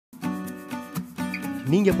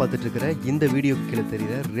நீங்கள் பார்த்துட்டு இருக்கிற இந்த வீடியோக்கு கீழே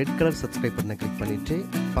தெரியுற ரெட் கலர் சப்ஸ்கிரைப் பட்டனை கிளிக் பண்ணிவிட்டு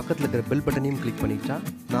பக்கத்தில் இருக்கிற பெல் பட்டனையும் கிளிக் பண்ணிட்டா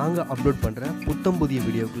நாங்கள் அப்லோட் பண்ணுற புத்தம் புதிய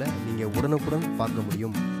வீடியோக்களை நீங்கள் உடனுக்குடன் பார்க்க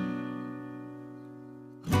முடியும்.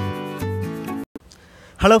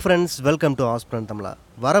 Hello friends, welcome to ஆஸ்பிரண்டம்லா.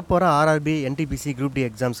 வரப்போகிற RRB NTPC group D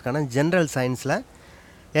எக்ஸாம்ஸ்க்கான general சயின்ஸில்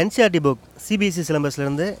NCERT புக் CBSE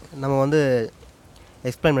சிலபஸ்லேருந்து நம்ம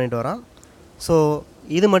எக்ஸ்பிளைன் பண்ணிட்டு வரோம். ஸோ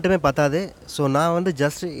இது மட்டுமே பத்தாது. ஸோ நான்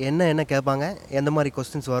ஜஸ்ட் என்ன கேட்பாங்க, எந்த மாதிரி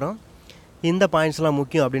கொஸ்டின்ஸ் வரும், இந்த பாயிண்ட்ஸ்லாம்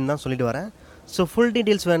முக்கியம் அப்படின்னு தான் சொல்லிட்டு வரேன். ஸோ ஃபுல்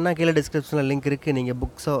டீட்டெயில்ஸ் வேணுன்னா கீழே டிஸ்கிரிப்ஷனில் லிங்க் இருக்குது, நீங்கள்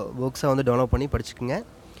புக்ஸை டவுன்லோட் பண்ணி படிச்சுக்கோங்க.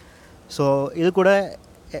 ஸோ இது கூட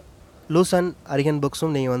லூஸ் அண்ட் அரிகன்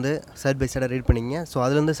புக்ஸும் நீங்கள் சைட் பை சைடாக ரீட் பண்ணிங்க. ஸோ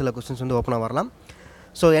அதுலேருந்து சில கொஸ்டின்ஸ் ஓப்பனாக வரலாம்.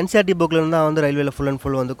 ஸோ NCERT புக்கில் தான் ரயில்வேல ஃபுல் அண்ட்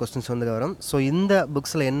ஃபுல் கொஸ்டின்ஸ் வரும். ஸோ இந்த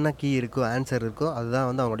புக்ஸில் என்ன கீ இருக்கோ, ஆன்சர் இருக்கோ, அதுதான்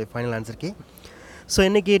அவங்களுடைய ஃபைனல் ஆன்சர் கீ. ஸோ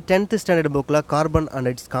இன்றைக்கி 10th ஸ்டாண்டர்ட் புக்கில் கார்பன் அண்ட்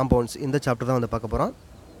இட்ஸ் காம்பவுண்ட்ஸ் இந்த சாப்டர் தான் பார்க்க போகிறோம்.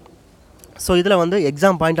 ஸோ இதில்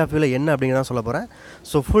எக்ஸாம் பாயிண்ட் ஆஃப் வியூவில் என்ன அப்படிங்கிறத சொல்ல போகிறேன்.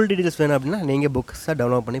 ஸோ ஃபுல் டீட்டெயில்ஸ் வேணும் அப்படின்னா நீங்கள் புக்ஸை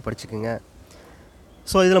டவுன்லோட் பண்ணி படிச்சுக்கோங்க.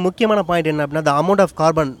 ஸோ இதில் முக்கியமான பாயிண்ட் என்ன அப்படின்னா, the amount of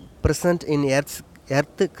carbon present in earth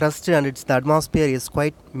crust and its the atmosphere is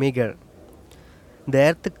quite meager. The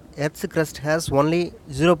earth's crust has only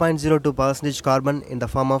 0.02% carbon in the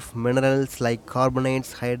form of minerals like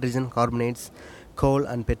carbonates, hydrogen carbonates, coal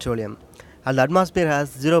and petroleum. And the atmosphere has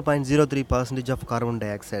 0.03% of carbon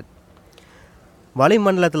dioxide.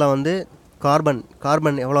 வளிமண்டலத்தில் carbon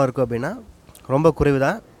எவ்வளோ இருக்கும் அப்படின்னா ரொம்ப குறைவு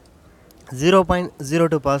தான்.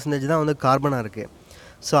 0.02% தான் கார்பனாக இருக்குது.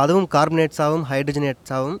 So அதுவும் கார்பனேட்ஸாகவும்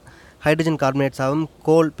ஹைட்ரஜன் கார்பனேட்ஸாகவும்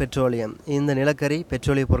கோல், பெட்ரோலியம், இந்த நிலக்கரி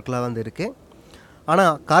பெட்ரோலிய பொருட்களாக இருக்குது.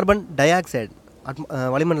 ஆனால் கார்பன் டை ஆக்சைடு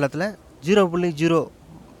வளிமண்டலத்தில்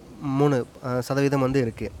 0.03%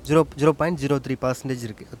 இருக்குது. 0.03%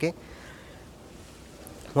 இருக்குது. ஓகே,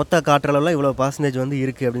 மொத்த காற்றளவில் இவ்வளோ பர்சன்டேஜ்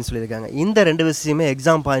இருக்குது அப்படின்னு சொல்லியிருக்காங்க. இந்த ரெண்டு விஷயமே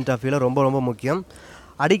எக்ஸாம் பாயிண்ட் ஆஃப் வியூவில் ரொம்ப ரொம்ப முக்கியம்.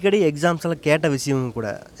 அடிக்கடி எக்ஸாம்ஸில் கேட்ட விஷயமும் கூட.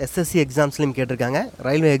 SSC எக்ஸாம்ஸ்லையும் கேட்டிருக்காங்க,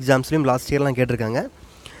 ரயில்வே எக்ஸாம்ஸ்லையும் லாஸ்ட் இயர்லாம் கேட்டிருக்காங்க.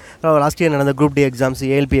 லாஸ்ட் இயர் நடந்த group D exams,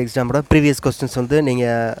 ALP எக்ஸாமோட previous questions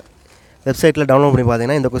நீங்கள் வெப்சைட்டில் டவுன்லோட் பண்ணி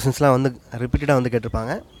பார்த்தீங்கன்னா இந்த கொஸ்டின்ஸ்லாம் ரிப்பீட்டடாக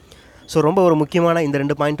கேட்டிருப்பாங்க. ஸோ ரொம்ப ஒரு முக்கியமான இந்த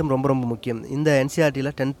ரெண்டு பாயிண்ட்டும் ரொம்ப ரொம்ப முக்கியம். இந்த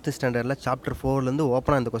NCERTயில் 10th ஸ்டாண்டர்டில் சாப்டர் 4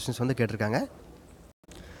 ஓப்பனாக இந்த கொஸ்டின்ஸ் கேட்டிருக்காங்க.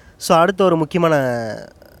 ஸோ அடுத்த ஒரு முக்கியமான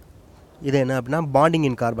இது என்ன அப்படின்னா, பாண்டிங்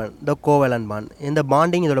இன் கார்பன், த கோவேலன்ட் பாண்ட். இந்த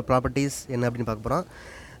பாண்டிங் இதோட ப்ராப்பர்ட்டிஸ் என்ன அப்படின்னு பார்க்க போகிறோம்.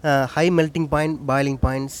 High melting point, boiling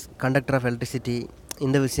points, conductor of electricity,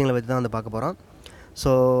 இந்த விஷயங்களை பற்றி தான் பார்க்க போகிறோம்.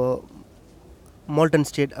 ஸோ மோல்டன்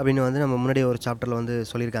ஸ்டேட் அப்படின்னு நம்ம முன்னாடி ஒரு சாப்டரில்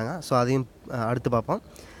சொல்லியிருக்காங்க. ஸோ அதையும் அடுத்து பார்ப்போம்.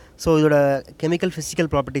 ஸோ இதோட கெமிக்கல் ஃபிசிக்கல்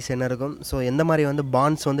ப்ராப்பர்ட்டிஸ் என்ன இருக்கும், ஸோ எந்த மாதிரி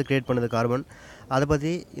பாண்ட்ஸ் க்ரியேட் பண்ணுது கார்பன், அதை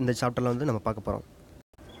பற்றி இந்த சாப்டரில் நம்ம பார்க்க போகிறோம்.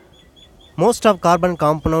 Most of carbon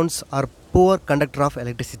compounds R poor conductor of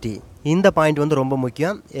electricity. இந்த பாயிண்ட் ரொம்ப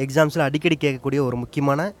முக்கியம். எக்ஸாம்ஸில் அடிக்கடி கேட்கக்கூடிய ஒரு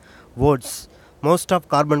முக்கியமான words. Most of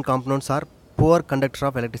carbon compounds R poor conductor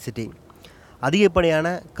of electricity. அதிகப்படியான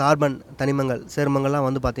கார்பன் தனிமங்கள், சேர்மங்கள்லாம்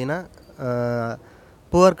பார்த்திங்கன்னா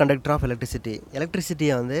புவர் கண்டக்டர் ஆஃப் எலக்ட்ரிசிட்டி.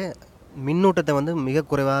 எலக்ட்ரிசிட்டியை மின்னூட்டத்தை மிக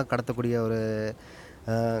குறைவாக கடத்தக்கூடிய ஒரு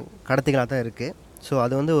கடத்திகளாக தான் இருக்குது. ஸோ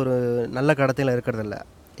அது ஒரு நல்ல கடத்திகள் இருக்கிறதில்ல,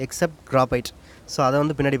 எக்ஸப்ட் கிராஃபைட். ஸோ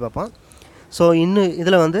அதை பின்னாடி பார்ப்போம். ஸோ இன்னும்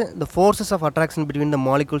இதில் the forces of attraction between the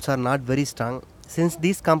molecules are not very strong since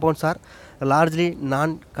these compounds are largely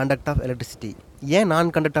non-conduct of electricity. ஏன்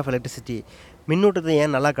non-conduct of electricity, மின்னூட்டத்தை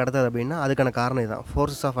ஏன் நல்லா கடத்தாது அப்படின்னா அதுக்கான காரணம் இதுதான்.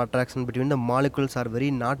 forces of attraction between the molecules are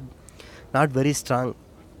not very strong.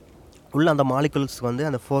 உள்ள அந்த மாலிகுல்ஸ்க்கு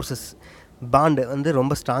அந்த ஃபோர்ஸஸ் பாண்டு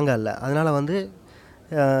ரொம்ப ஸ்ட்ராங்காக இல்லை. அதனால்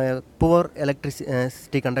புவர்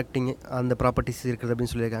எலக்ட்ரிசிட்டி கண்டக்டிங் அந்த ப்ராப்பர்ட்டிஸ் இருக்குது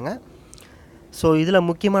அப்படின்னு சொல்லியிருக்காங்க. ஸோ இதில்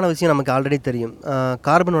முக்கியமான விஷயம் நமக்கு ஆல்ரெடி தெரியும்.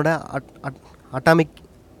 கார்பனோட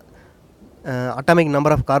அட்டாமிக்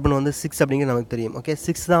நம்பர் ஆஃப் கார்பன் 6 அப்படிங்கிறது நமக்கு தெரியும். ஓகே,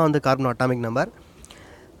 6 தான் கார்பன் அட்டாமிக் நம்பர்.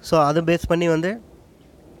 ஸோ அதை பேஸ் பண்ணி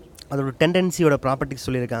அதோட டெண்டன்சியோட ப்ராப்பர்ட்டிஸ்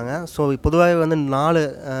சொல்லியிருக்காங்க. ஸோ பொதுவாகவே 4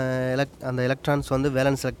 அந்த எலக்ட்ரான்ஸ்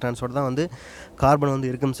வேலன்ஸ் எலக்ட்ரான்ஸோடு தான் கார்பன்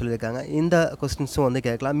இருக்குன்னு சொல்லியிருக்காங்க. இந்த கொஸ்டின்ஸும்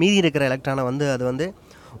கேட்கலாம். மீதி இருக்கிற எலக்ட்ரானை அது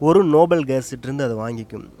ஒரு நோபல் கேஸ்கிட்டருந்து அது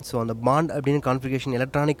வாங்கிக்கும். ஸோ அந்த பாண்ட் அப்படின்னு கான்ஃபிகரேஷன்,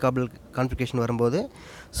 எலக்ட்ரானிக் கான்ஃபிகரேஷன் வரும்போது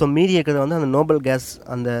ஸோ மீதி இருக்கிறது அந்த நோபல் கேஸ்,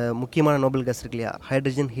 அந்த முக்கியமான நோபல் கேஸ் இருக்கு இல்லையா,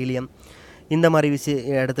 ஹைட்ரஜன், ஹீலியம், இந்த மாதிரி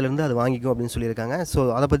இடத்துலேருந்து அது வாங்கிக்கும் அப்படின்னு சொல்லியிருக்காங்க. ஸோ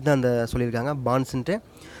அதை பற்றி தான் சொல்லியிருக்காங்க பாண்ட்ஸுன்ட்டு.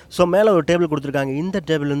 ஸோ மேலே ஒரு டேபிள் கொடுத்துருக்காங்க. இந்த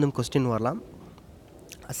டேபிள்லேருந்து கொஸ்டின் வரலாம்.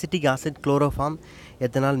 Acetic acid, chloroform,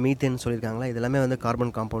 ethanol, methane சொல்லியிருக்காங்களா, இதெல்லாமே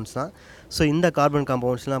கார்பன் காம்பவுண்ட்ஸ் தான். ஸோ இந்த கார்பன்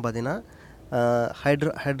காம்பவுண்ட்ஸ்லாம் பார்த்திங்கன்னா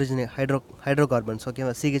ஹைட்ரோ கார்பன்ஸ்.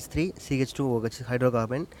 ஓகேவா, CH3, CH2OH hydro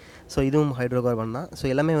carbon. So இதுவும் ஹைட்ரோ கார்பன் தான். ஸோ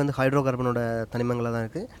எல்லாமே ஹைட்ரோ கார்பனோட தனிமங்களாக தான்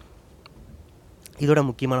இருக்குது. இதோட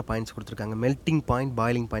முக்கியமான பாயிண்ட்ஸ் கொடுத்துருக்காங்க. மெல்ட்டிங் பாயிண்ட்,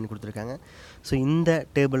 பாயிலிங் பாயிண்ட் கொடுத்துருக்காங்க. ஸோ இந்த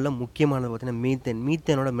டேபிளில் முக்கியமானது பார்த்தீங்கன்னா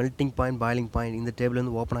மீத்தேனோட மெல்ட்டிங் பாயிண்ட், பாயிலிங் பாயிண்ட் இந்த டேபிள்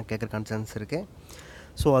வந்து ஓப்பனாக கேட்குறக்கான சான்ஸ் இருக்குது.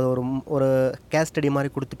 ஸோ அது ஒரு கேஸ் ஸ்டடி மாதிரி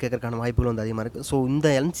கொடுத்து கேட்குறக்கான வாய்ப்புகள் வந்து அதிகமாக இருக்குது. ஸோ இந்த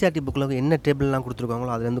என்சிஆர்டி புக்கில் என்ன டேபிள்லாம்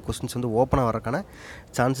கொடுத்துருக்காங்களோ அதுலேருந்து கொஸ்டின்ஸ் வந்து ஓப்பனாக வரக்கான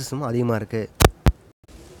சான்சஸும் அதிகமாக இருக்குது.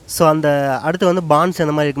 ஸோ அந்த அடுத்து வந்து பாண்ட்ஸ்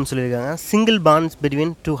எந்த மாதிரி இருக்குன்னு சொல்லியிருக்காங்க. Single bonds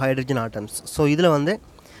between 2 hydrogen atoms. So இதில் வந்து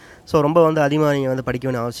ரொம்ப வந்து அதிகமாக நீங்கள் வந்து படிக்க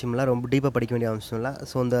வேண்டிய அவசியம் இல்லை, ரொம்ப டீப்பாக படிக்க வேண்டிய அவசியம் இல்லை.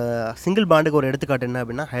 ஸோ இந்த சிங்கிள் பாண்டுக்கு ஒரு எடுத்துக்காட்டு என்ன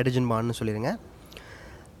அப்படின்னா ஹைட்ரஜன் பாண்டுன்னு சொல்லிடுங்க.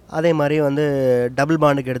 அதே மாதிரி வந்து டபுள்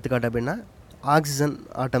பாண்டுக்கு எடுத்துக்காட்டு அப்படின்னா ஆக்சிஜன்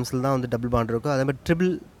ஆட்டம்ஸில் தான் வந்து டபுள் பாண்ட் இருக்கும். அதே மாதிரி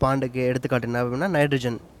ட்ரிபிள் பாண்டுக்கு எடுத்துக்காட்டு என்ன அப்படின்னா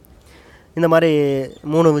நைட்ரஜன். இந்த மாதிரி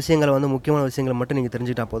 3 விஷயங்களை வந்து முக்கியமான விஷயங்களை மட்டும் நீங்கள்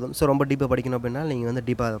தெரிஞ்சுக்கிட்டா போதும். ஸோ ரொம்ப டீப்பாக படிக்கணும் அப்படின்னா நீங்கள் வந்து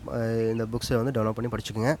டீப்பாக இந்த புக்ஸை வந்து டெவலப் பண்ணி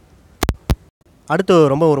படிச்சுக்கோங்க. அடுத்து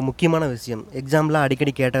ரொம்ப ஒரு முக்கியமான விஷயம், எக்ஸாமில்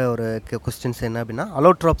அடிக்கடி கேட்ட ஒரு கொஸ்டின்ஸ் என்ன அப்படின்னா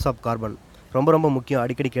அலோட்ரோப்ஸ் ஆஃப் கார்பன். ரொம்ப முக்கியம்,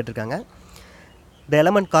 அடிக்கடி கேட்டிருக்காங்க. The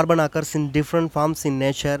element carbon occurs in different forms in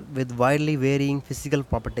nature with widely varying physical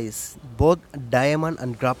properties. Both diamond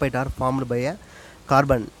and graphite are formed by a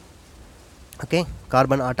carbon. Okay,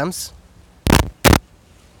 carbon atoms.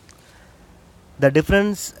 The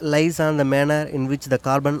difference lies on the manner in which the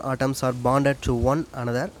carbon atoms are bonded to one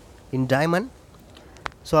another. In diamond,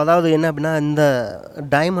 so அதாவது என்ன அப்படின்னா இந்த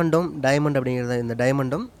diamond அப்படிங்கிறது இந்த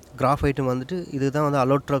டைமண்டும் கிராஃபைட்டும் வந்துட்டு இதுதான் வந்து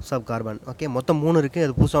allotropes of carbon. Okay, மொத்தம் 3 இருக்குது.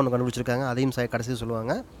 அது புதுசாக ஒன்று கண்டுபிடிச்சிருக்காங்க, அதையும் கடைசியாக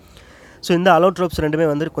சொல்லுவாங்க. ஸோ இந்த அலோட்ரோப்ஸ் ரெண்டுமே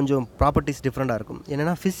வந்து கொஞ்சம் ப்ராப்பர்ட்டிஸ் டிஃப்ரெண்ட்டாக இருக்கும்.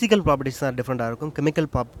 என்னென்னா ஃபிசிக்கல் ப்ராப்பர்ட்டிஸ் தான் டிஃப்ரெண்ட்டாக இருக்கும், கெமிக்கல்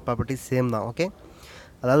ப்ராப்பர்ட்டிஸ் சேம் தான். ஓகே,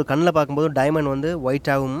 அதாவது கண்ணில் பார்க்கும்போது டைமண்ட் வந்து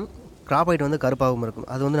ஒயிட்டாகவும் கிராஃபைட் வந்து கருப்பாகவும் இருக்கும்.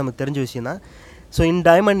 அது வந்து நமக்கு தெரிஞ்ச விஷயம் தான். So in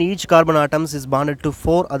diamond each carbon atoms is bonded to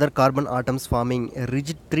 4 other carbon atoms farming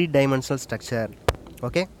rigid 3-dimensional structure.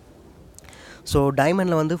 Okay, so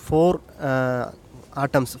டைமண்டில் வந்து 4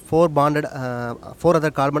 atoms, 4 bonded 4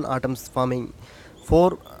 other carbon atoms farming 4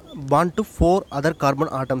 bond to 4 other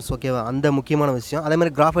carbon atoms. ஓகேவா, அந்த முக்கியமான விஷயம். அதே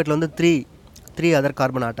மாதிரி கிராஃபைட்டில் வந்து 3 அதர்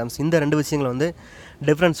கார்பன் ஆட்டம்ஸ். இந்த 2 விஷயங்கள் வந்து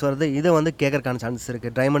டிஃப்ரென்ஸ் வருது. இதை வந்து கேட்கறக்கான சான்சஸ்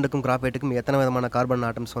இருக்குது. டைமண்டுக்கும் கிராஃபைட்டுக்கும் எத்தனை விதமான கார்பன்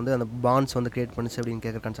ஆட்டம்ஸ் வந்து அந்த பாண்ட்ஸ் வந்து கிரியேட் பண்ணிச்சு அப்படின்னு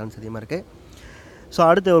கேட்கறக்கான சான்ஸ் அதிகமாக இருக்குது. ஸோ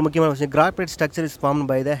அடுத்து ஒரு முக்கியமான விஷயம், graphite structure is formed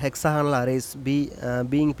by the hexagonal arrays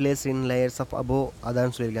being place in layers of above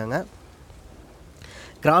அதான்னு சொல்லியிருக்காங்க.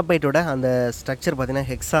 கிராஃபைட்டோட அந்த ஸ்ட்ரக்சர் பார்த்திங்கன்னா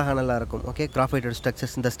ஹெக்ஸாகனலாக இருக்கும். ஓகே, கிராஃபைட்டோட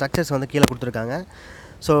ஸ்ட்ரக்சர்ஸ், இந்த ஸ்ட்ரக்சர்ஸ் வந்து கீழே கொடுத்துருக்காங்க.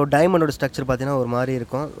 ஸோ டைமண்டோட ஸ்ட்ரக்சர் பார்த்திங்கன்னா ஒரு மாதிரி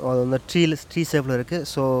இருக்கும், அது வந்து ட்ரீ ஷேப்பில் இருக்குது.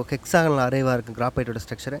 ஸோ ஹெக்ஸாகனல் அரேவாக இருக்குது கிராஃபைட்டோட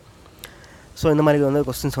ஸ்ட்ரக்சரு. ஸோ இந்த மாதிரி வந்து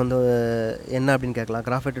கொஸ்டின்ஸ் வந்து என்ன அப்படின்னு கேட்கலாம்.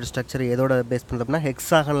 கிராஃபைட்டோட ஸ்ட்ரக்சர் எதோட பேஸ் பண்ணுறது அப்படின்னா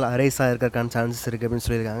ஹெக்ஸாகனல் அரேஸாக இருக்கிறக்கான சான்சஸ் இருக்குது அப்படின்னு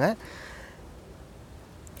சொல்லியிருக்காங்க.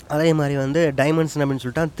 அதே மாதிரி வந்து டைமென்ஷன் அப்படின்னு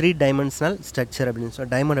சொல்லிட்டா 3-dimensional ஸ்ட்ரக்சர் அப்படின்னு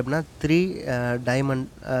சொல்லி, டைமண்ட் அப்படின்னா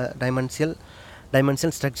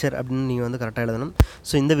 3-dimensional ஸ்ட்ரக்சர் அப்படின்னு நீங்கள் வந்து கரெக்டாக எழுதணும்.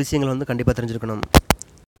 ஸோ இந்த விஷயங்கள் வந்து கண்டிப்பாக தெரிஞ்சிருக்கணும்.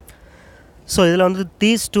 ஸோ இதில் வந்து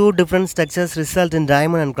these 2 different structures result in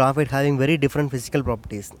diamond and graphite having very different physical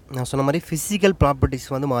properties. நான் சொன்ன மாதிரி ஃபிசிக்கல் ப்ராப்பர்ட்டிஸ்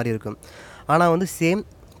வந்து மாறி இருக்கும், ஆனால் வந்து சேம்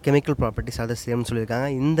கெமிக்கல் ப்ராப்பர்ட்டிஸ் அதை சேம்னு சொல்லியிருக்காங்க.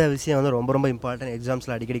 இந்த விஷயம் வந்து ரொம்ப இம்பார்ட்டன்ட்,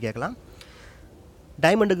 எக்ஸாம்ஸில் அடிக்கடி கேட்கலாம்.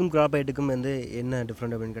 டைமண்டுக்கும் கிராஃபைட்டுக்கும் வந்து என்ன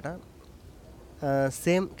டிஃப்ரெண்ட் அப்படின்னு கேட்டால்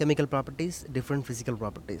same chemical properties, different physical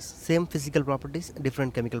properties, same physical properties,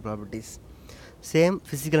 different chemical properties, same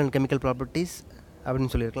physical and chemical properties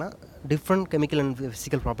அப்படின்னு சொல்லியிருக்கலாம். Different chemical and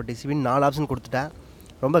physical properties இப்படின்னு 4 ஆப்ஷன் கொடுத்துட்டா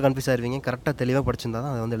ரொம்ப கன்ஃபியூஸ் ஆகிருவீங்க. கரெக்டாக தெளிவாக படிச்சிருந்தா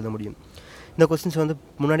தான் அதை வந்து எழுத முடியும். இந்த கொஸ்டின்ஸ் வந்து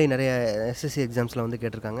முன்னாடி நிறைய எஸ்எஸ்சி எக்ஸாம்ஸில் வந்து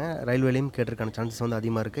கேட்டிருக்காங்க, ரயில்வேலையும் கேட்டிருக்கான சான்சஸ் வந்து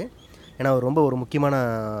அதிகமாக இருக்குது. ஏன்னா ஒரு முக்கியமான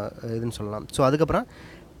இதுன்னு சொல்லலாம். ஸோ அதுக்கப்புறம்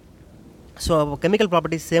கெமிக்கல்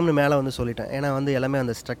ப்ராப்பர்ட்டிஸ் சேம்னு மேலே வந்து சொல்லிட்டேன். ஏன்னா வந்து எல்லாமே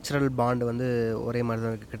அந்த ஸ்ட்ரக்சரல் பாண்டு வந்து ஒரே மாதிரி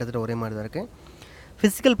தான் இருக்குது, கிட்டத்தட்ட ஒரே மாதிரி தான் இருக்குது.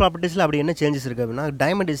 ஃபிசிக்கல் ப்ராப்பர்ட்டிஸில் அப்படி என்ன சேஞ்சஸ் இருக்குது அப்படின்னா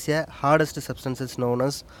diamond is a hardest substances known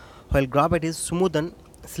as while graphite is smooth and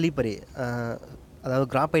slippery. அதாவது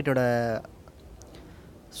கிராஃபைட்டோட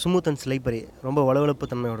ஸ்மூத் அண்ட் ஸ்லைப்பரி, ரொம்ப வலுவழுப்பு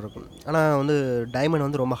தன்மையோடு இருக்கும். ஆனால் வந்து டைமண்ட்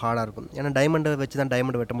வந்து ரொம்ப ஹார்டாக இருக்கும். ஏன்னா டைமண்டை வச்சு தான்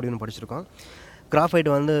டைமண்ட் வெட்ட முடியும்னு படிச்சிருக்கோம். கிராஃபைட்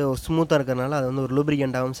வந்து ஒரு ஸ்மூத்தாக இருக்கிறனால அது வந்து ஒரு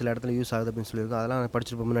லூப்ரிகண்டாகவும் சில இடத்துல யூஸ் ஆகுது அப்படின்னு சொல்லியிருக்கோம். அதெல்லாம்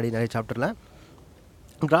படிச்சிருப்போம் முன்னாடி நிறைய சாப்டரில்.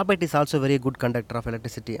 Graphite is also very good conductor of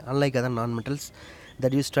electricity unlike other நான் metals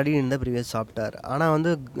that you study in the previous chapter. ஆனால்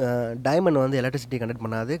வந்து டைமண்ட் வந்து எலக்ட்ரிசிட்டி கண்டக்ட்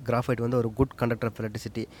பண்ணாது, கிராஃபைட் வந்து ஒரு குட் கண்டக்டர் ஆஃப்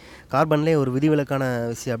எலக்ட்ரிசிட்டி. கார்பன்லேயே ஒரு விதிவிலக்கான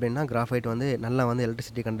விஷயம் அப்படின்னா கிராஃபைட் வந்து நல்லா வந்து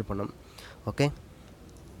எலக்ட்ரிசிட்டி கண்டக்ட் பண்ணும். ஓகே,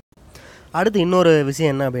 அடுத்து இன்னொரு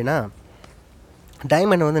விஷயம் என்ன அப்படின்னா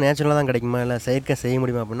டைமண்ட் வந்து நேச்சுரலாக தான் கிடைக்குமா இல்லை செயற்கை செய்ய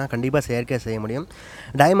முடியுமா அப்படின்னா கண்டிப்பாக செயற்கை செய்ய முடியும்.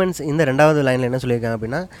 டைமண்ட்ஸ் இந்த 2வது லைனில் என்ன சொல்லியிருக்காங்க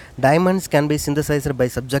அப்படின்னா diamonds can be synthesised by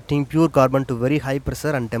subjecting pure carbon to very high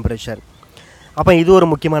pressure and temperature. அப்போ இது ஒரு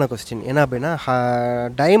முக்கியமான கொஸ்டின். என்ன அப்படின்னா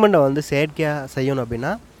டைமண்டை வந்து செயற்கையாக செய்யணும்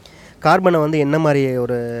அப்படின்னா கார்பனை வந்து என்ன மாதிரி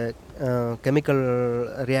ஒரு கெமிக்கல்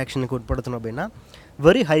ரியாக்ஷனுக்கு உட்படுத்தணும் அப்படின்னா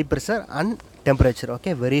very high pressure and temperature.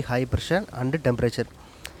 Okay, very high pressure and temperature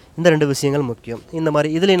இந்த 2 விஷயங்கள் முக்கியம். இந்த மாதிரி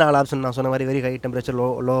இதுலேயும் 4 ஆப்ஷன் நான் சொன்ன மாதிரி very high temperature,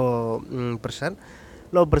 low pressure,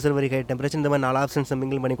 low pressure, very high temperature, இந்த மாதிரி 4 ஆப்ஷன்ஸை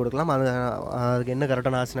மிங்கிள் பண்ணி கொடுக்கலாம். அதுக்கு என்ன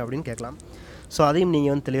கரெக்டான ஆப்ஷன் அப்படின்னு கேட்கலாம். ஸோ அதையும்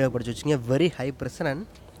நீங்கள் வந்து தெளிவாக படித்து வச்சுங்க. Very high pressure and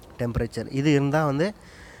temperature இது இருந்தால் வந்து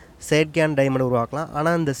செயற்கையான டைமண்ட் உருவாக்கலாம்.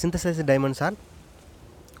 ஆனால் இந்த synthesised diamonds R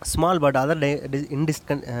small but other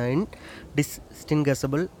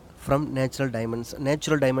இன்டிஸ்டிங்கசபிள் from natural diamonds.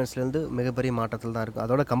 Natural டைமண்ட்ஸ்லேருந்து மிகப்பெரிய மாற்றத்தில் தான் இருக்குது.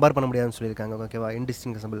 அதோட கம்பேர் பண்ண முடியாதுன்னு சொல்லியிருக்காங்க. ஓகேவா,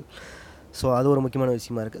 இன்டிஸ்டிங்கசபிள். ஸோ அது ஒரு முக்கியமான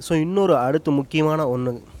விஷயமா இருக்குது. ஸோ இன்னொரு அடுத்து முக்கியமான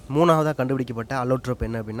ஒன்று, 3ஆவதாக கண்டுபிடிக்கப்பட்ட அலோட்ரோப்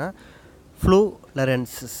என்ன அப்படின்னா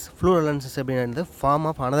ஃப்ளூரலன்சஸ். ஃப்ளூரலன்சஸ் அப்படின்றது form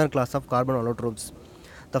of another class of carbon allotropes.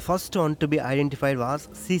 The first one to be identified was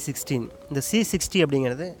C16. இந்த C60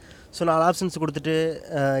 அப்படிங்கிறது, ஸோ 4 ஆப்ஷன்ஸ் கொடுத்துட்டு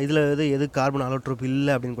இதில் எது கார்பன் அலோட்ரோப்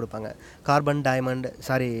இல்லை அப்படின்னு கொடுப்பாங்க. கார்பன்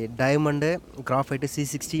டைமண்டு கிராஃபைட்டு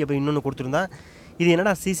C60 அப்போ இன்னொன்று கொடுத்துருந்தா இது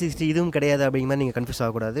என்னடா C60 இதுவும் கிடையாது அப்படிங்கிற மாதிரி நீங்கள் கன்ஃபியூஸ்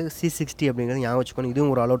ஆகக்கூடாது. C60 அப்படிங்கிறது ஞாபகம் வச்சுக்கணும்.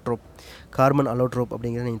 இதுவும் ஒரு அலோட்ரோப், கார்பன் அலோட்ரோப்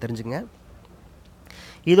அப்படிங்கிறத நீங்கள் தெரிஞ்சுங்க.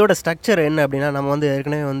 இதோட ஸ்ட்ரக்சர் என்ன அப்படின்னா, நம்ம வந்து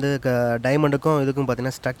ஏற்கனவே வந்து டைமண்டுக்கும் இதுக்கும்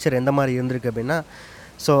பார்த்திங்கன்னா ஸ்ட்ரக்சர் எந்த மாதிரி இருந்திருக்கு அப்படின்னா,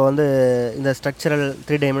 ஸோ வந்து இந்த ஸ்ட்ரக்சரல்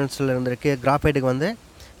 3 டைமென்ஷனில் இருந்திருக்கு. கிராஃபைட்டுக்கு வந்து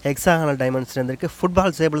ஹெக்ஸாகனல் டைமென்ஷன் இருந்திருக்கு.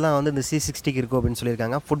 ஃபுட்பால் ஷேப்பில் தான் வந்து இந்த C60க்கு இருக்கும் அப்படின்னு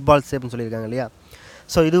சொல்லியிருக்காங்க. ஃபுட்பால் ஷேப்னு சொல்லியிருக்காங்க இல்லையா.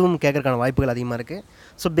 ஸோ இதுவும் கேட்கறதுக்கான வாய்ப்புகள் அதிகமாக இருக்குது.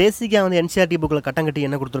 ஸோ பேசிக்காக வந்து NCERT புக்கில் கட்டம் கட்டி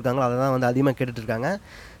என்ன கொடுத்துருக்காங்களோ அதை தான் வந்து அதிகமாக கேட்டுட்ருக்காங்க.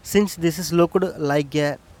 Since this is looked like a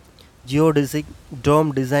ஜியோடிசிக் dome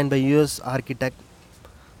design by US architect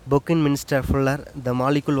புக்கின்மின்ஸ்டர் fuller, the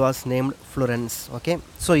molecule was named ஃப்ளூரன்ஸ். Okay,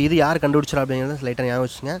 so இது யார் கண்டுபிடிச்சா அப்படிங்கிறது லைட்டாக ஞாபகம்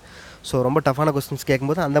வச்சுங்க. ஸோ ரொம்ப டஃப்பான கொஸ்டின்ஸ்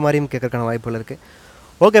கேட்கும்போது அந்த மாதிரியும் கேட்கறதுக்கான வாய்ப்புகள் இருக்குது.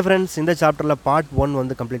 ஓகே ஃப்ரெண்ட்ஸ், இந்த சாப்டரில் பார்ட் 1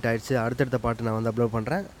 வந்து கம்ப்ளீட் ஆகிடுச்சு. அடுத்தடுத்த பார்ட் நான் வந்து அப்லோட்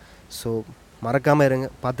பண்ணுறேன். ஸோ மறக்காமல் இருங்க,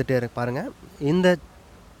 பார்த்துட்டே பாருங்கள். இந்த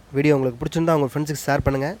வீடியோ உங்களுக்கு பிடிச்சிருந்தா உங்கள் ஃப்ரெண்ட்ஸுக்கு ஷேர்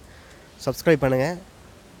பண்ணுங்கள், சப்ஸ்கிரைப் பண்ணுங்கள்.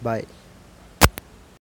 பாய்.